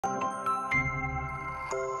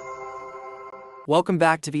Welcome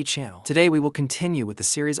back to Vchannel. Today we will continue with the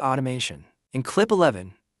series automation. In clip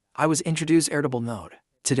 11, I was introduced Airtable node.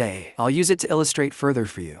 Today, I'll use it to illustrate further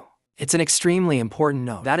for you. It's an extremely important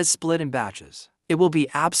node that is split in batches. It will be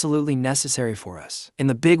absolutely necessary for us. In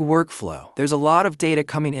the big workflow, there's a lot of data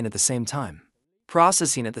coming in at the same time.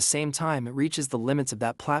 Processing at the same time, it reaches the limits of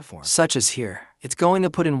that platform. Such as here, it's going to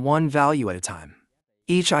put in one value at a time.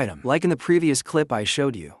 Each item, like in the previous clip I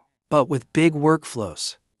showed you. But with big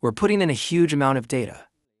workflows, we're putting in a huge amount of data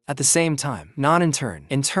at the same time, not in turn.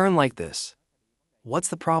 In turn like this. What's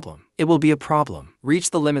the problem? It will be a problem. Reach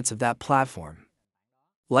the limits of that platform.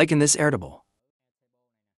 Like in this Airtable.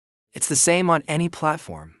 It's the same on any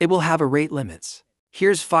platform. It will have a rate limits.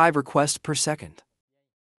 Here's 5 requests per second.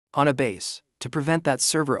 On a base, to prevent that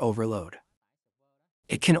server overload.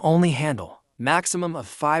 It can only handle maximum of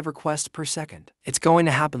 5 requests per second. It's going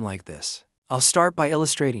to happen like this. I'll start by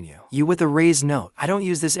illustrating you with a raised note. I don't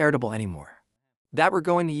use this Airtable anymore. That we're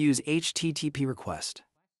going to use HTTP request.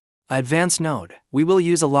 Advanced node, we will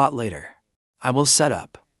use a lot later. I will set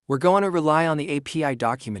up. We're going to rely on the API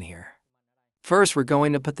document here. First, we're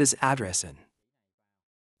going to put this address in.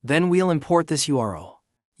 Then we'll import this URL.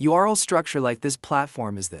 URL structure like this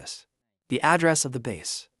platform is this. The address of the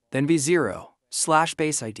base, then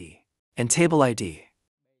v0/base ID, and table ID.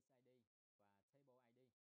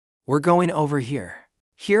 We're going over here.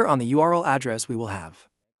 Here on the URL address we will have.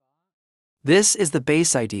 This is the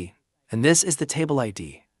base ID, and this is the table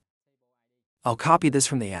ID. I'll copy this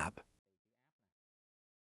from the app.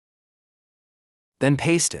 Then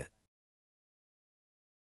paste it.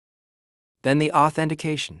 Then the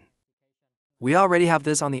authentication. We already have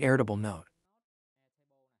this on the Airtable node.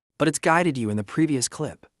 But it's guided you in the previous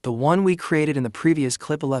clip, the one we created in the previous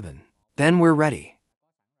clip 11. Then we're ready.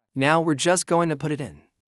 Now we're just going to put it in.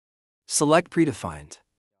 Select predefined.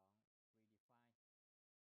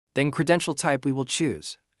 Then credential type we will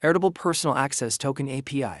choose, Airtable Personal Access Token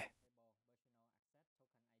API.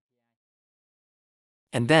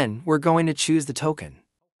 And then we're going to choose the token,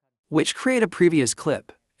 which create a previous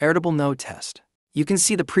clip, Airtable node test. You can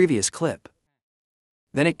see the previous clip.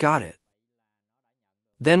 Then it got it.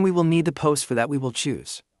 Then we will need the post for that we will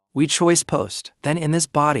choose. We choose post. Then in this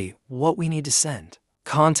body, what we need to send.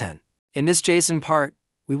 Content. In this JSON part,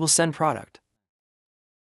 we will send product.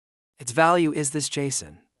 Its value is this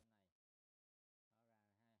JSON.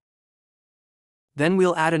 Then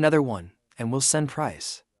we'll add another one, and we'll send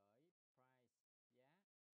price.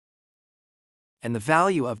 And the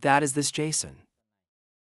value of that is this JSON.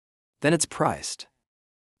 Then it's priced.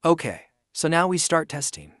 Okay, so now we start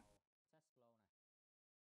testing.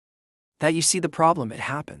 That you see the problem, it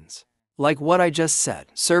happens. Like what I just said,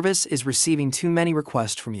 service is receiving too many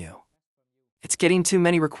requests from you. It's getting too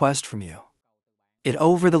many requests from you. It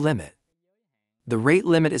over the limit. The rate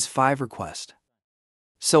limit is 5 requests.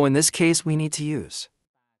 So in this case we need to use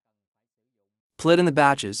split in the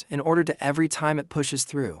batches in order to every time it pushes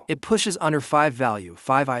through. It pushes under 5 value,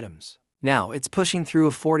 5 items. Now it's pushing through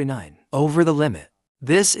a 49. Over the limit.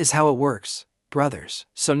 This is how it works, brothers.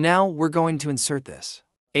 So now we're going to insert this.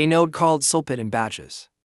 A node called split in batches.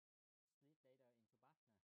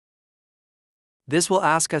 This will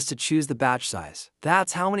ask us to choose the batch size.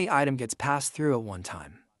 That's how many item gets passed through at one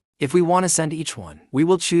time. If we want to send each one, we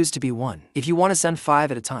will choose to be 1. If you want to send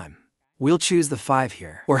 5 at a time, we'll choose the 5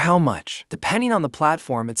 here. Or how much. Depending on the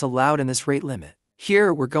platform, it's allowed in this rate limit.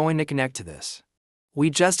 Here, we're going to connect to this. We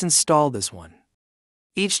just installed this one.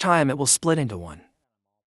 Each time it will split into 1.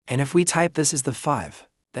 And if we type this as the 5,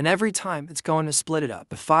 then every time it's going to split it up.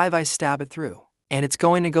 The 5 I stab it through. And it's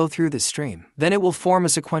going to go through the stream. Then it will form a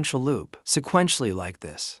sequential loop, sequentially like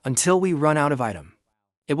this, until we run out of item.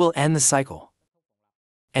 It will end the cycle.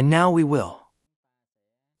 And now we will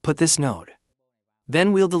put this node.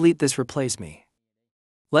 Then we'll delete this replace me.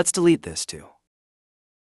 Let's delete this too.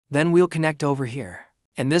 Then we'll connect over here.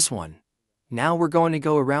 And this one. Now we're going to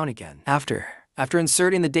go around again. After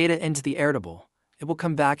inserting the data into the Airtable, it will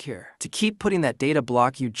come back here to keep putting that data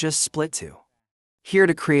block you just split to. Here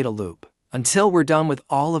to create a loop. Until we're done with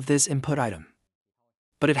all of this input item.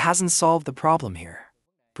 But it hasn't solved the problem here.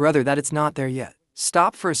 Brother, that it's not there yet.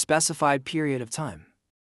 Stop for a specified period of time.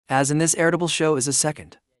 As in this Airtable show is a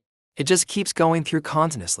second. It just keeps going through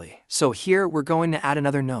continuously. So here we're going to add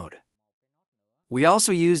another node. We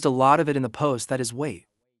also used a lot of it in the post that is wait.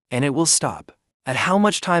 And it will stop at how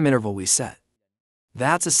much time interval we set.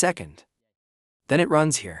 That's a second. Then it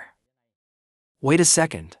runs here. Wait a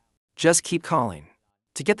second. Just keep calling.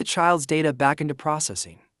 To get the child's data back into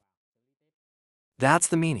processing. That's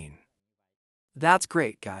the meaning. That's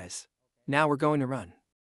great, guys. Now we're going to run.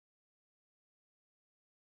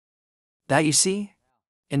 That you see?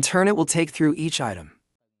 In turn, it will take through each item.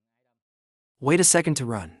 Wait a second to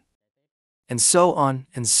run. And so on,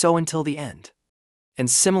 and so until the end. And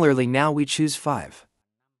similarly, now we choose 5.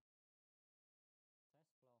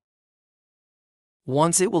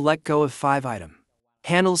 Once it will let go of 5 item.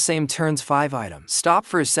 Handle same turns 5 item. Stop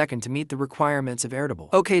for a second to meet the requirements of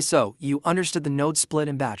Airtable. Okay, so you understood the node split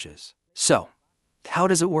in batches. So, how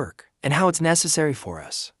does it work? And how it's necessary for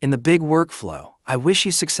us in the big workflow. I wish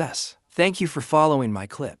you success. Thank you for following my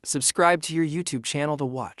clip. Subscribe to your YouTube channel to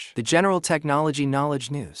watch the general technology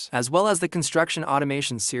knowledge news, as well as the construction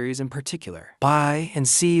automation series in particular. Bye and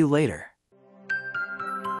see you later.